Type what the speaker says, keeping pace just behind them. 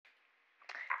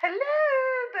Hello,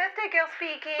 birthday girl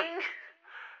speaking.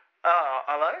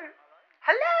 Hello?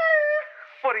 Hello.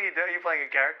 What are you doing? Are you playing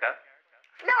a character?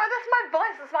 No, that's my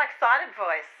voice. That's my excited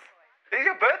voice. It's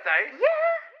your birthday?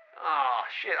 Yeah. Oh,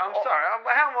 shit. I'm sorry.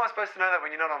 How am I supposed to know that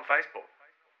when you're not on Facebook?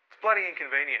 It's bloody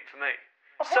inconvenient for me.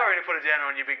 Sorry to put a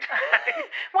downer on your big day.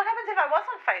 What happens if I was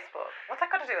on Facebook? What's that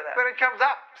got to do with it? But it comes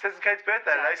up. Says it's Kate's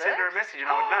birthday today. Does Send her it? a message and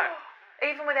I would know.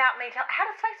 Even without me telling. How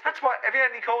does Facebook? That's why. Have you had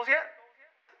any calls yet?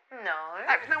 No.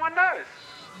 No, because no one knows.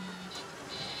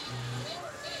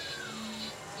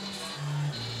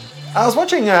 I was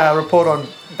watching a report on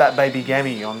that baby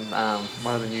Gammy on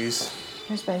one of the news.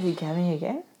 Who's baby Gammy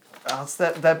again? It's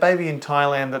that baby in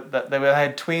Thailand that they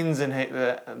had twins and they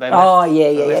left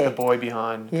the boy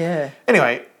behind. Yeah.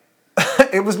 Anyway,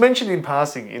 it was mentioned in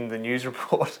passing in the news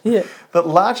report that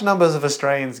large numbers of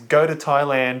Australians go to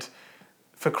Thailand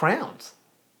for crowns.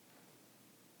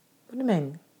 What do you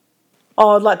mean?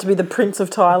 Oh, I'd like to be the Prince of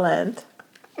Thailand.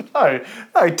 No,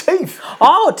 teeth.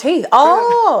 Oh, teeth.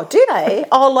 Oh, do they?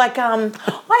 Oh, like I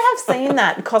have seen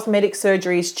that cosmetic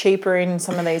surgery is cheaper in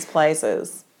some of these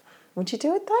places. Would you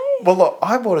do it though? Well, look,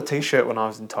 I bought a T-shirt when I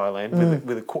was in Thailand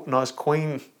with a nice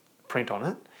Queen print on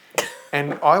it.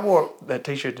 And I wore that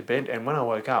T-shirt to bed, and when I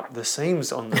woke up, the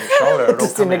seams on the shoulder had all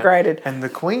disintegrated. come out, and the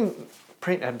Queen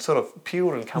print had sort of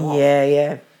peeled and come off.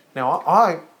 Yeah. Now,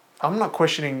 I'm not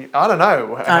questioning. I don't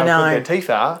know how good their teeth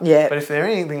are. Yeah. But if they're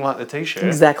anything like the T-shirt,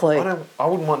 exactly. I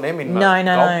wouldn't want them in. No.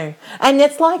 And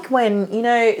it's like when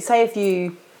say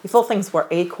if all things were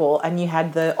equal and you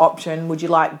had the option, would you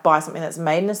like buy something that's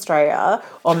made in Australia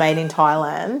or made in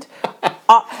Thailand?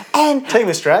 And Team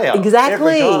Australia.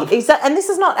 Exactly. And this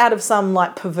is not out of some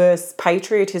like perverse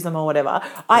patriotism or whatever.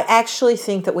 I actually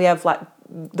think that we have like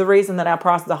the reason that our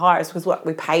prices are higher is because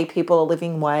we pay people a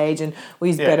living wage and we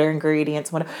use better ingredients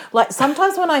and whatever. Like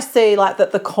sometimes when I see like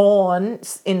that the corn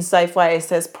in Safeway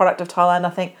says product of Thailand, I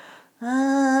think,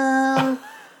 like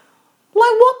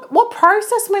what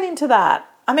process went into that?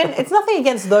 I mean, it's nothing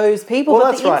against those people,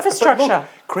 but the infrastructure. But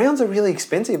look, crowns are really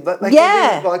expensive. They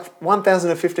can be like 1,000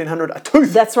 to 1,500 a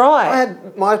tooth. That's right. I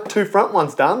had my two front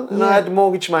ones done, and I had to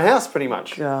mortgage my house pretty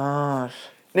much. Gosh.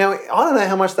 Now, I don't know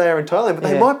how much they are in Thailand, but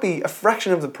they might be a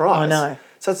fraction of the price. I know.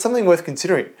 So it's something worth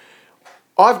considering.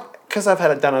 Because I've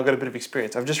had it done, I've got a bit of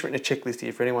experience. I've just written a checklist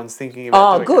here for anyone's thinking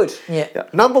about doing good. it. Yeah.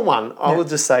 Number one, I will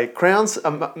just say, crowns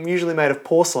are usually made of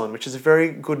porcelain, which is a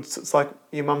very good, it's like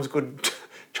your mum's good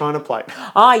china plate.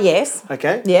 Ah, yes.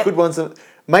 Okay? Yeah. Good ones.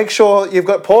 Make sure you've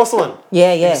got porcelain.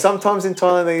 Yeah. And sometimes in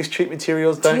Thailand they use cheap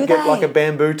materials. Don't get like a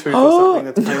bamboo tooth or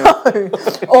something.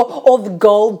 That's or the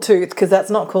gold tooth, because that's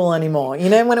not cool anymore. You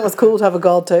know when it was cool to have a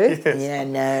gold tooth? Yes. Yeah,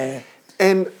 no.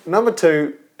 And number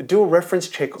two, do a reference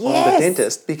check on the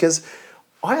dentist, because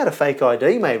I had a fake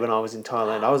ID made when I was in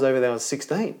Thailand. I was over there when I was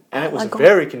 16 and it was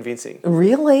very convincing.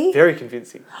 Really? Very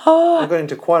convincing. I got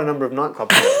into quite a number of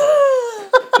nightclubs.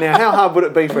 Now, how hard would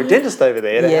it be for a dentist over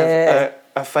there to have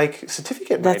a fake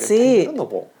certificate made on the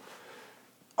wall?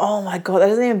 Oh my God, that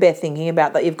doesn't even bear thinking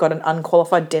about that. You've got an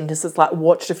unqualified dentist that's like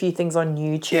watched a few things on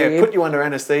YouTube. Yeah, put you under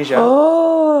anaesthesia,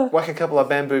 whack a couple of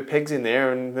bamboo pegs in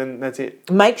there, and then that's it.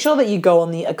 Make sure that you go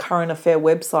on the A Current Affair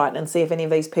website and see if any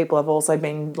of these people have also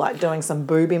been like doing some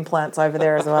boob implants over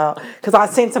there as well. Because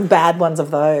I've seen some bad ones of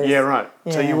those. Yeah, right.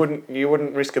 Yeah. So you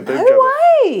wouldn't risk a boob job. No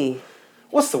way.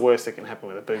 What's the worst that can happen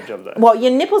with a boob job, though? Well,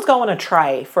 your nipples go on a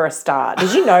tray for a start.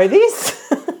 Did you know this?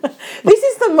 This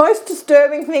is the most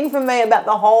disturbing thing for me about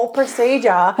the whole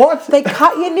procedure. What? They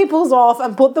cut your nipples off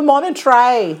and put them on a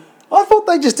tray. I thought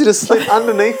they just did a slit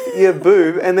underneath your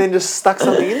boob and then just stuck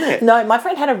something in there. No, my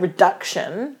friend had a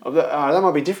reduction. Oh, that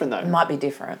might be different, though. It might be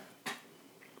different.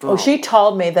 Well, she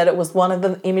told me that it was one of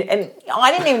the image, and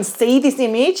I didn't even see this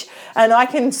image, and I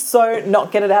can so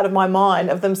not get it out of my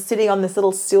mind of them sitting on this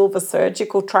little silver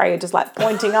surgical tray, just like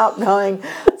pointing up, going,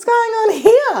 "What's going on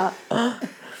here?"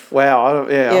 Wow,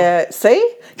 Yeah,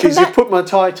 see? Geez, you put my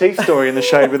Thai teeth story in the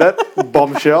shade with that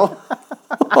bombshell.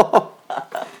 Oh,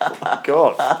 my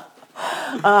God.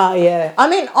 Yeah. I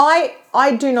mean,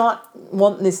 I do not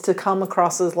want this to come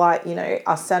across as like,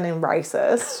 us sounding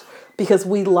racist, because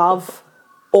we love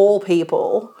all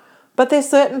people, but there's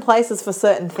certain places for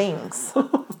certain things,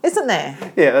 isn't there?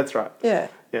 Yeah, that's right. Yeah.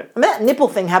 Yeah. I mean, that nipple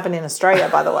thing happened in Australia,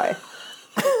 by the way.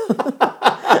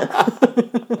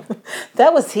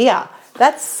 That was here.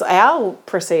 That's our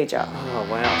procedure. Oh,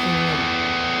 wow.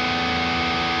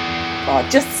 Oh,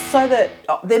 just so that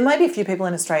there may be a few people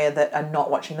in Australia that are not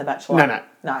watching The Bachelor. No.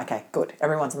 No, okay, good.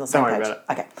 Everyone's on the same Don't worry page.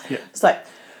 about it. Okay. Yeah. So,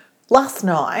 last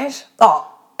night,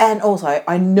 and also,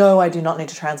 I know I do not need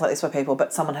to translate this for people,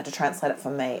 but someone had to translate it for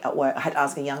me at work. I had to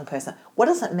ask a young person, what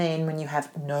does it mean when you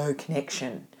have no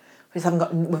connection?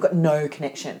 we've got no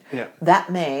connection. Yeah.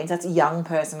 That means that's young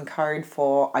person code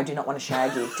for I do not want to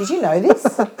shag you. Did you know this?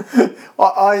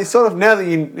 I sort of, now that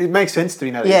it makes sense to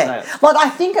me now that you say it. Like I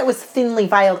think it was thinly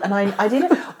veiled, and I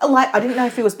didn't know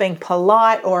if he was being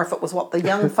polite or if it was what the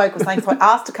young folk were saying. So I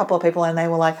asked a couple of people, and they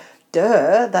were like,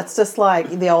 "Duh, that's just like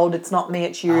the old. It's not me,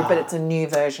 it's you, but it's a new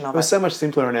version of It was so much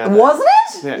simpler now. Wasn't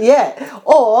it? Yeah.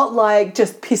 Or like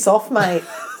just piss off, mate.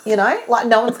 You know, like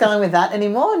no one's going with that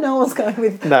anymore. No one's going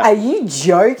with. No. Are you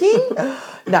joking?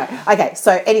 No. Okay.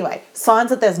 So anyway,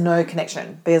 signs that there's no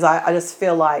connection, because I just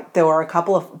feel like there were a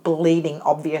couple of bleeding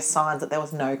obvious signs that there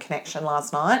was no connection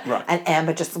last night, Right. and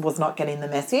Amber just was not getting the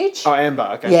message. Oh, Amber,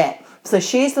 okay. Yeah. So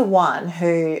she's the one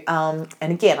who, and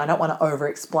again, I don't want to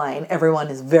over-explain. Everyone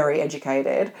is very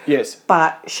educated. Yes.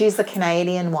 But she's the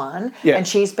Canadian one. Yeah. And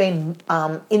she's been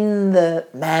in the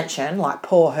mansion, like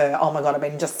poor her. Oh my God, I've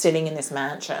been just sitting in this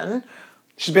mansion.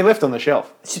 She's been left on the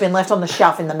shelf. She's been left on the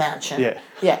shelf in the mansion. Yeah.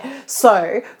 Yeah.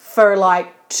 So for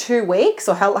like 2 weeks,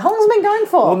 or how long has it been going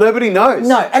for? Well, nobody knows.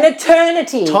 No, an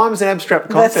eternity. Time's an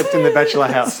abstract concept in the Bachelor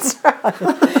house.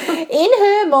 In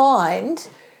her mind,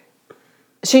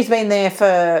 she's been there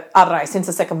for, I don't know, since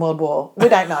the Second World War. We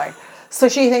don't know. So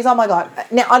she thinks, oh my God.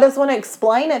 Now, I just want to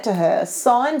explain it to her.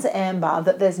 Signs, Amber,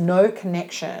 that there's no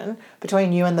connection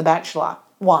between you and the Bachelor.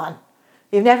 1,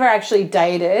 you've never actually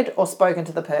dated or spoken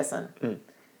to the person.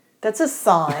 That's a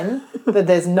sign that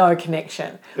there's no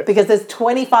connection. Yep. Because there's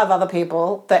 25 other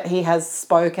people that he has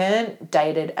spoken,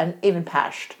 dated, and even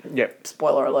pashed. Yep.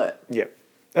 Spoiler alert. Yep.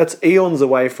 That's eons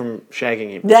away from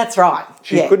shagging him. That's right.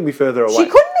 She couldn't be further away. She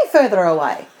couldn't be further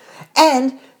away.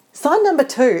 And sign number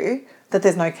 2, that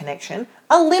there's no connection.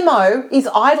 A limo is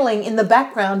idling in the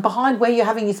background behind where you're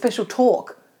having your special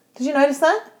talk. Did you notice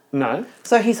that? No.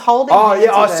 So he's holding Oh, hands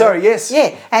yeah. Oh, with her. sorry. Yes.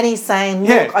 Yeah. And he's saying, look,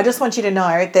 Yeah. I just want you to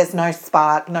know there's no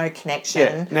spark, no connection.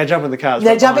 Yeah. Now jump in the car.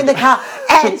 Now jump in the car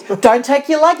and don't take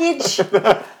your luggage.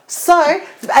 So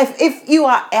if you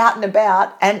are out and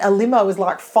about and a limo is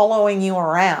like following you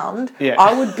around, Yeah.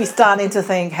 I would be starting to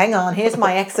think, hang on, here's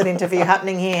my exit interview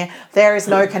happening here. There is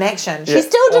no connection. She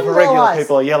still Or didn't for regular realise.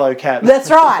 people, a yellow cab.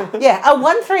 That's right. Yeah, a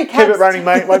 1-3 cab. Keep it running,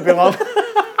 mate. Won't be long.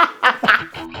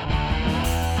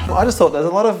 I just thought there's a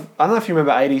lot of, I don't know if you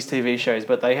remember 80s TV shows,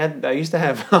 but they used to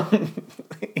have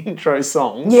intro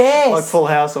songs. Yes. Like Full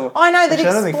House or... I know, that actually,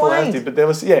 I don't think Full House explained. did, but there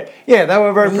was, yeah, they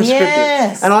were very prescriptive.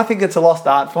 Yes. And I think it's a lost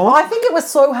art form. I think it was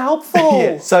so helpful.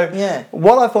 Yeah, so Yeah.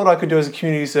 what I thought I could do as a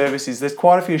community service is there's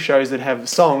quite a few shows that have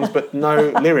songs but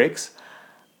no lyrics.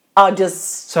 I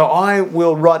just... So I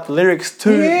will write the lyrics to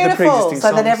the Beautiful. pre-existing So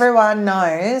songs. that everyone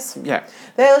knows. Yeah.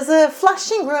 There was a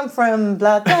flushing room from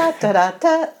blah, da, da, da,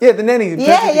 da. Yeah, the nanny.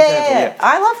 Yeah. Perfect example,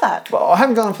 I love that. But I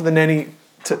haven't gone for the nanny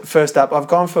first up. I've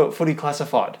gone for Footy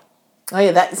Classified Oh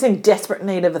yeah, that's in desperate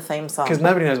need of a theme song. because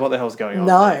nobody knows what the hell's going on.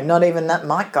 No, not even that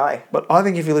mic guy. But I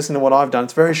think if you listen to what I've done,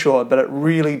 it's very short, but it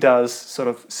really does sort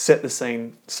of set the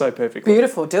scene so perfectly.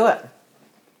 Beautiful, do it.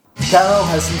 Carol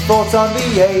has some thoughts on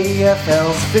the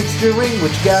AFL's fixturing,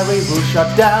 which Gary will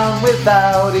shut down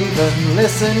without even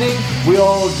listening. We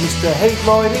all used to hate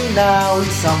Lloydie, now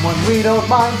he's someone we don't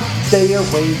mind. Stay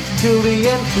awake till the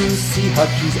end to see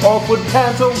Hutchie's awkward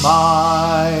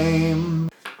pantomime.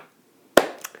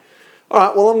 All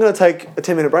right, well, I'm going to take a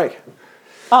 10-minute break.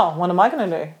 Oh, what am I going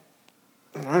to do?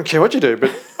 I don't care what you do,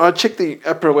 but I checked the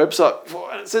APRA website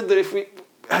and it said that if we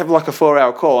have like a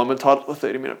 4-hour call, I'm entitled to a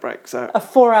 30-minute break. So A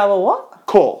 4-hour what?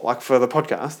 call, like for the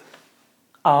podcast.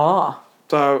 Oh.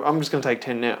 So I'm just going to take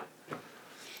 10 now.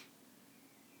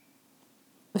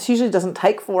 This usually doesn't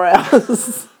take 4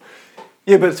 hours.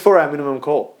 Yeah, but it's 4-hour minimum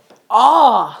call.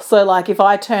 Oh, so like if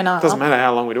I turn up... Doesn't matter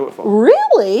how long we do it for.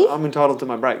 Really? I'm entitled to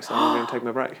my break, so I'm going to take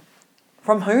my break.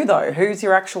 From who though? Who's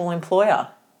your actual employer?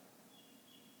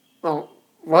 Well,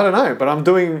 I don't know, but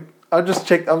I just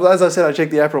checked, as I said, I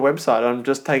checked the APRA website. I'm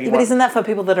just taking Yeah, but isn't that for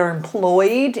people that are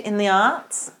employed in the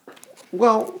arts?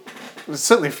 Well, it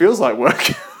certainly feels like work.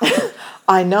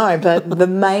 I know, but the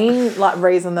main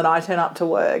reason that I turn up to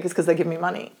work is because they give me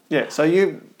money. Yeah, so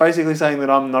you're basically saying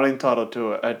that I'm not entitled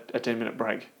to a 10-minute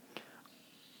break.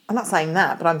 I'm not saying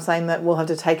that, but I'm saying that we'll have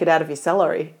to take it out of your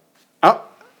salary. Oh,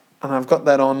 and I've got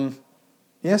that on.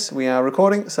 Yes, we are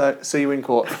recording, so see you in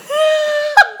court.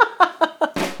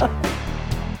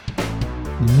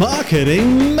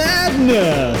 Marketing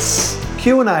Madness!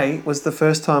 Q&A was the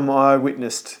first time I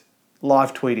witnessed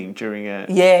live tweeting during a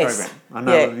Yes. program. I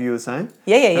know Yeah. what you were saying.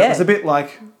 Yeah. It was a bit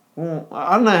like well,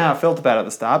 I don't know how I felt about it at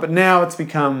the start, but now it's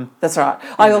become... That's right.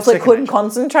 I also second couldn't nature.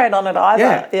 concentrate on it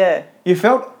either. Yeah. You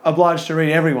felt obliged to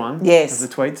read everyone Yes. of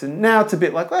the tweets, and now it's a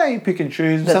bit like, well, you pick and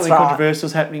choose. That's Something right.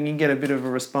 controversial's happening, you get a bit of a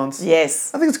response.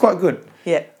 Yes. I think it's quite good.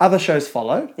 Yeah. Other shows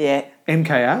follow. Yeah.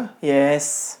 MKR,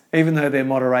 Yes. even though their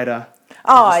moderator is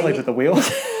Oh, asleep at the wheel.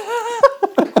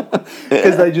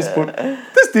 Because they just put,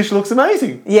 this dish looks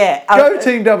amazing. Yeah. Go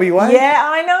Team WA. Yeah,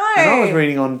 I know. And I was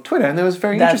reading on Twitter, and there was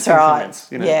very That's interesting right. comments.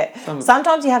 You know, Yeah.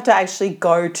 Sometimes you have to actually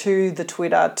go to the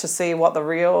Twitter to see what the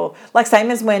real, like same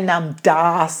as when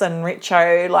Das and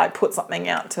Richo like put something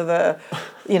out to the,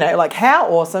 you know, like how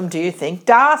awesome do you think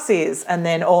Das is? And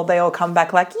then they all come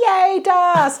back like, yay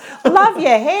Das, love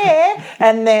your hair.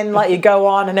 And then like you go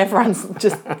on and everyone's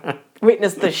just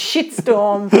witnessed the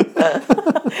shitstorm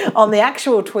on the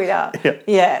actual Twitter.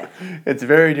 Yeah. It's a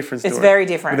very different story. It's very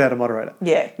different. Without a moderator.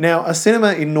 Yeah. Now, a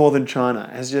cinema in northern China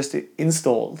has just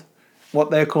installed what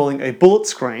they're calling a bullet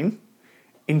screen,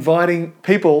 inviting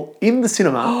people in the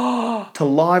cinema to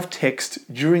live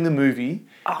text during the movie.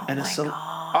 Oh and my God.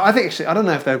 I think actually, I don't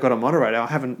know if they've got a moderator. I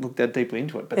haven't looked that deeply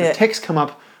into it. But Yeah. the text come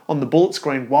up on the bullet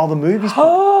screen while the movie's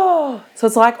playing. So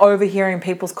it's like overhearing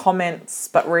people's comments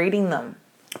but reading them.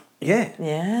 Yeah.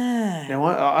 Yeah. Now,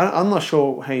 I'm not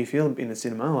sure how you feel in the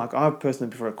cinema. Like, I personally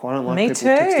prefer it quite. I don't like Me people too.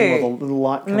 texting while the little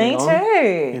light coming Me on.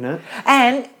 too. You know?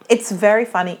 And it's very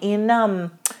funny.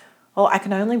 I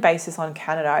can only base this on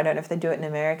Canada. I don't know if they do it in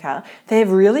America. They're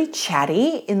really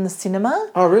chatty in the cinema.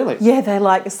 Oh, really? Yeah, they're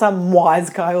like, some wise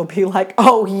guy will be like,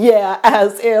 oh yeah,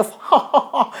 as if.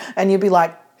 And you'll be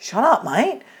like, shut up,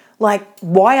 mate. Like,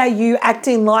 why are you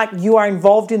acting like you are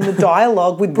involved in the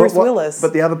dialogue with Bruce Willis?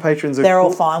 But the other patrons are They're all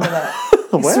cool. fine with it.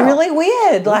 It's Wow. really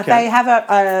weird. Like Okay. they have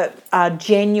a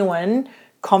genuine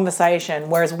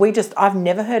conversation, whereas I've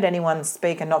never heard anyone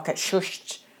speak and not get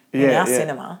shushed in Yeah, our yeah.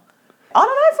 cinema. I don't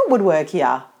know if it would work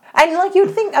here. And like you'd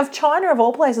think of China of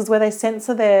all places where they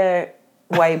censor their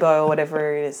Weibo or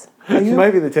whatever it is.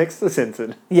 Maybe the texts are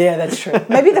censored. Yeah, that's true.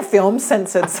 Maybe the film's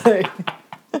censored too.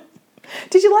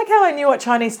 Did you like how I knew what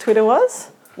Chinese Twitter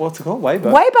was? What's it called?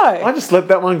 Weibo. Weibo. I just let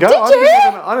that one go. Did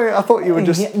I you? I thought you were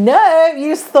just. Yeah, no, you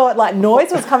just thought like noise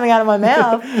was coming out of my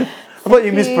mouth. I thought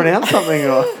you mispronounced something.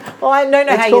 Or, Well, I don't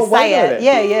know It's how you called say Weibo it.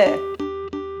 then. Yeah.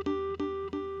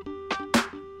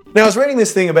 Now, I was reading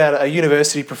this thing about a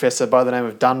university professor by the name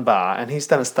of Dunbar, and he's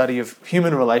done a study of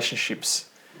human relationships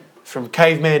from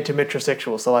caveman to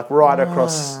metrosexual, so like right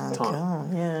across time. Oh,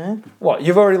 yeah. What?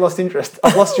 You've already lost interest.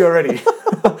 I've lost you already.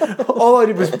 All I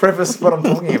did was preface what I'm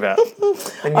talking about.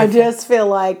 And I you- just feel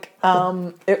like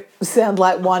it sounds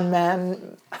like one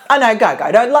man. Oh no, go.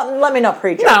 Don't let me not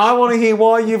prejudge. No, I want to hear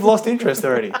why you've lost interest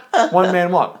already. One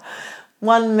man what?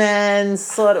 One man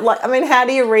sort of like. I mean, how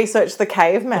do you research the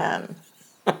caveman?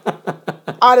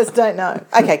 I just don't know.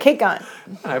 Okay, keep going.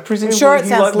 No, presumably sure it he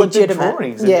sounds looked at legitimate.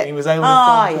 drawings Yeah. and he was able to Oh,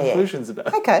 find yeah, yeah. conclusions about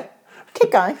it. Okay,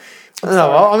 keep going. No,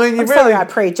 well, I mean, you I'm really, sorry I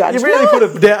prejudged. You really No. put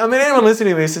it down. I mean, anyone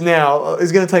listening to this now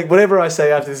is going to take whatever I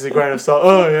say after this as a grain of salt.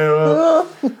 Oh,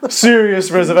 yeah, well,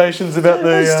 serious reservations about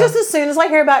the... It's just as soon as I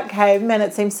hear about cavemen,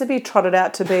 it seems to be trotted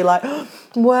out to be like,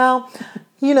 well,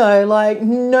 you know, like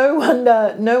no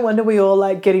wonder we all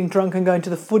like getting drunk and going to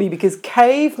the footy because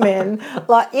cavemen,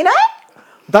 like, you know.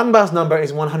 Dunbar's number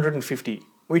is 150,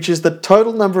 which is the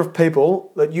total number of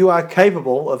people that you are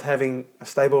capable of having a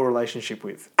stable relationship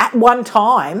with. At one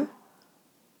time,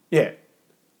 Yeah,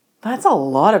 that's a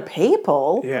lot of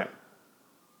people. yeah.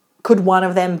 Could one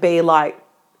of them be like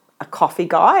a coffee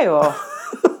guy or?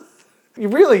 You're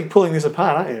really pulling this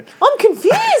apart, aren't you? I'm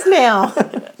confused now.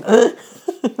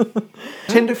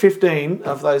 10 to 15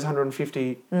 of those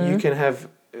 150, Mm. you can have,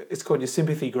 it's called your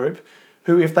sympathy group,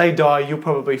 who if they die, you'll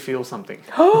probably feel something.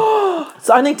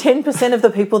 So only 10% of the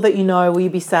people that you know will you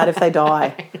be sad if they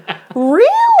die.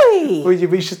 Really? Would you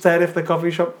be sad if the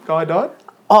coffee shop guy died?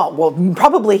 Oh, well,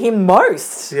 probably him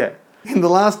most. Yeah. In the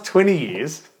last 20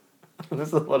 years,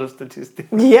 there's a lot of statistics.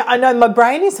 Yeah, I know. My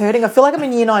brain is hurting. I feel like I'm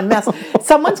in year 9 maths.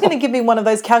 Someone's going to give me one of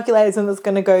those calculators and it's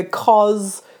going to go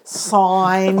cos,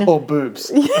 sine. Or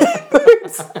boobs.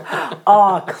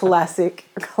 Oh, classic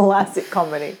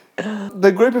comedy.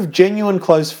 The group of genuine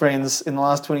close friends in the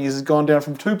last 20 years has gone down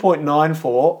from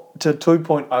 2.94 to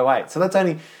 2.08. So that's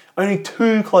only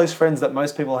 2 close friends that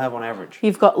most people have on average.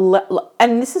 You've got,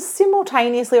 and this is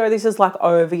simultaneously or this is like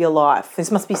over your life?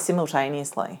 This must be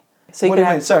simultaneously. So What you do can you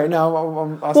have, mean? Sorry, no,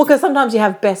 I'm asking. well, because sometimes you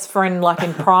have best friend like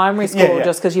in primary school Yeah.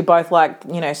 just because you both like,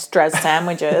 you know, Straz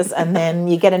sandwiches and then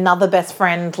you get another best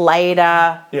friend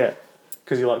later. Yeah,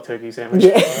 because you like turkey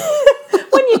sandwiches. Yeah.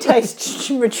 When you taste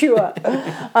mature.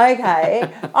 Okay.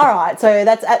 All right. So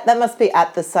that must be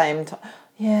at the same time.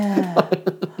 Yeah.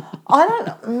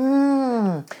 I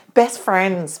don't. Best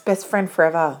friends, best friend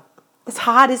forever. It's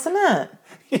hard, isn't it?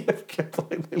 You've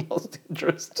completely lost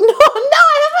interest. No,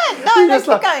 I haven't. No, You're no, just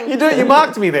keep like, going. you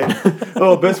marked me then.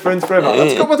 Oh, best friends forever.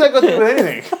 That's got what's that got to do with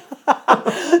anything?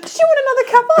 Did you want another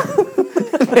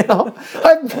cuppa? No,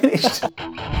 I'm finished.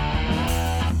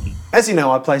 As you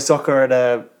know, I play soccer at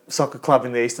a soccer club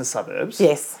in the eastern suburbs.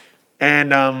 Yes.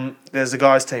 And there's a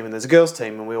guys' team and there's a girls'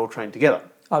 team, and we all train together.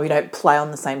 Oh, you don't play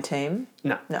on the same team?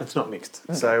 No, it's not mixed.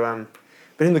 So,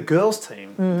 but in the girls'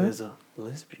 team, there's a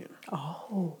lesbian.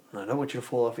 Oh. And I don't want you to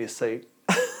fall off your seat.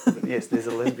 But yes, there's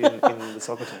a lesbian in the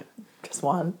soccer team. Just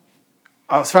one.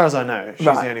 Oh, as far as I know, she's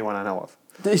Right. the only one I know of.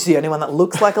 Is she the only one that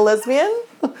looks like a lesbian?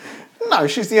 No,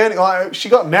 she's the only. She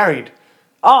got married.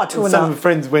 Oh, to Some of another. her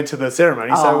friends went to the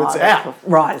ceremony, so it's that's out.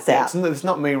 Right, it's out. It's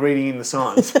not me reading in the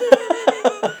signs.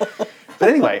 But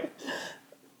anyway,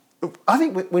 I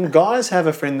think when guys have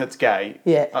a friend that's gay,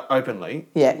 openly,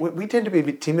 we tend to be a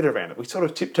bit timid around it. We sort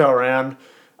of tiptoe around.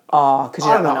 Oh, because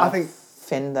you I don't don't know, want I to think-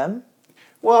 offend them.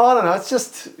 Well, I don't know. It's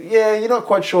just, you're not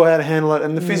quite sure how to handle it,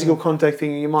 and the physical contact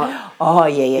thing, you might. Oh,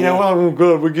 yeah. Well, oh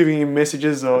God, we're giving him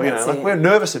messages, or That's it. we're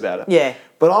nervous about it. Yeah.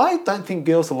 But I don't think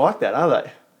girls are like that, are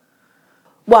they?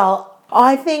 Well,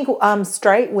 I think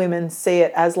straight women see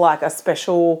it as like a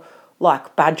special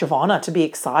like badge of honor to be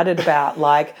excited about.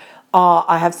 Like, oh,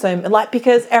 I have so like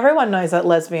because everyone knows that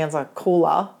lesbians are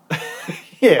cooler.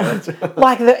 Yeah. That's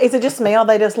Like, is it just me, or are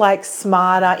they just like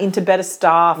smarter, into better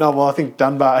stuff? No, well, I think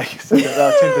Dunbar said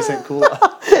that they were 10% cooler.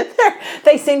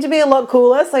 They seem to be a lot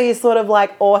cooler. So you're sort of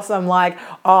like awesome, like,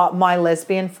 oh, my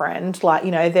lesbian friend, like,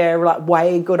 they're like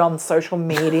way good on social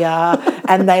media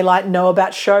and they like know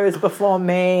about shows before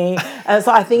me. And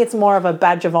so I think it's more of a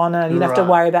badge of honor. You don't have to Right.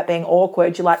 worry about being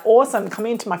awkward. You're like, awesome, come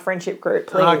into my friendship group,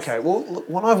 please. Okay, well, look,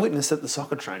 what I've witnessed at the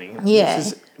soccer training, Yeah.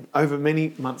 this is over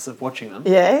many months of watching them,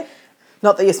 Yeah.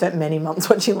 Not that you spent many months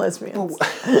watching lesbians.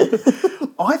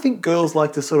 I think girls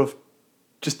like to sort of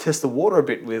just test the water a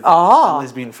bit with Oh. a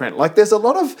lesbian friend. Like, there's a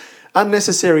lot of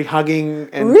unnecessary hugging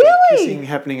and Really? kissing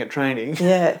happening at training.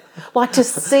 Yeah. Like to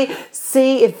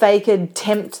see if they could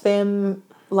tempt them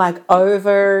like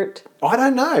over. I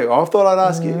don't know. I thought I'd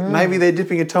ask you. Maybe they're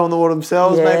dipping a toe in the water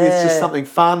themselves. Maybe it's just Yeah. something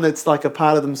fun that's like a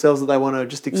part of themselves that they want to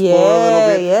just explore a Yeah,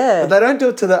 little bit. yeah. But they don't do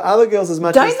it to the other girls as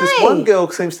much Don't as this they? one girl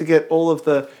seems to get all of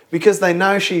the... Because they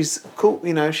know she's cool,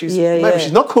 she's... Yeah, maybe yeah.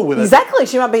 she's not cool with it. Exactly.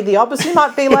 She might be the opposite. She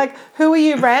might be like, who are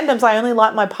you randoms? I only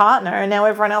like my partner. And now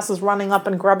everyone else is running up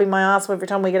and grabbing my ass every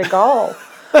time we get a goal.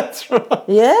 That's right.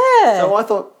 Yeah. So I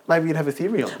thought maybe you'd have a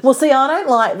theory on it. Well, see, I don't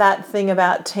like that thing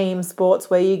about team sports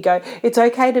where you go, it's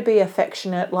okay to be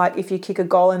affectionate, like if you kick a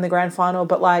goal in the grand final,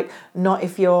 but like not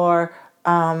if your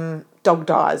dog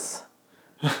dies.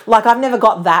 Like, I've never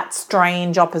got that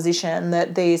strange opposition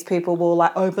that these people will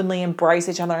like openly embrace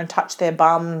each other and touch their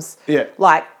bums. Yeah.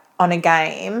 Like on a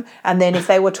game, and then if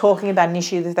they were talking about an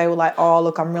issue that they were like, oh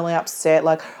look, I'm really upset,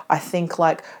 like I think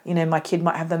like my kid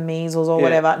might have the measles or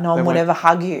whatever, no They one would won't- ever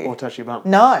hug you. Or touch your bum.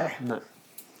 No.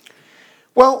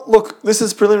 Well, look, this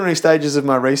is preliminary stages of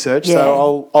my research, Yeah.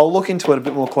 so I'll look into it a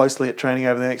bit more closely at training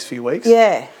over the next few weeks.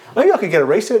 Yeah. Maybe I could get a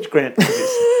research grant for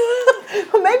this.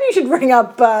 Well, maybe you should ring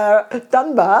up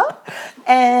Dunbar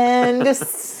and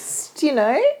just,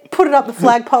 put it up the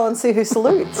flagpole and see who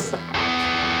salutes.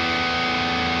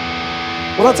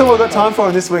 Well, that's all I've got time for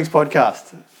in this week's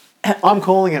podcast. I'm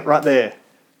calling it right there.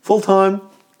 Full time.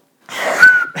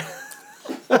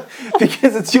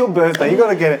 Because it's your birthday. You've got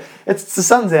to get it. The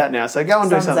sun's out now, so go and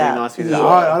do Sun's something out. nice for you. Yeah.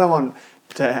 I don't want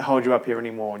to hold you up here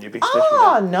anymore on your big special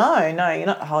Oh, day. no, you're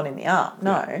not holding me up.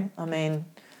 No. I mean, it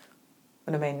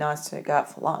would have been nice to go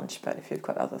out for lunch, but if you've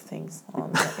got other things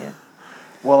on, yeah.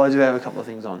 Well, I do have a couple of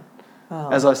things on. Oh.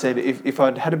 As I said, if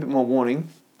I'd had a bit more warning,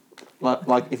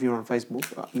 like if you're on Facebook,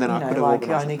 then I could have like organised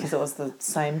only something. because it was the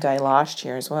same day last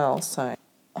year as well, so.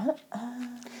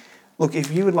 Look,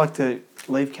 if you would like to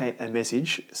leave Kate a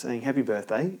message saying happy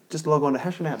birthday, just log on to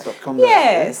hashandouts.com.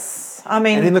 Yes. I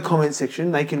mean, And in the comment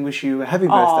section, they can wish you a happy Oh,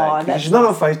 birthday. Because that's she's not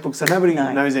on nice. Facebook, so nobody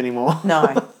No. knows anymore.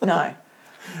 No.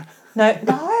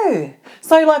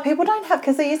 So, like, people don't have,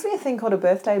 because there used to be a thing called a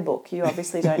birthday book. You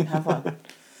obviously don't have one.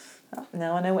 Oh,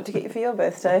 now I know what to get you for your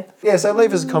birthday. Yeah, so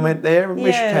leave us a comment there.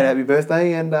 Wish Yeah. Kate a happy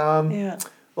birthday. And Yeah.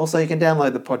 also, you can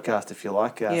download the podcast if you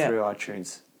like Yeah. through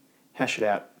iTunes. Hash it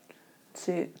out. That's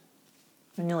it.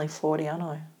 I'm nearly 40, aren't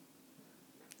I?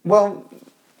 Well,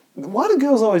 why do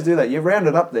girls always do that? You round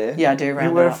it up there. Yeah, I do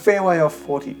round We're it a up. fair way off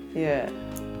 40. Yeah.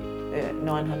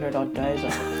 900 odd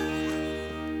days.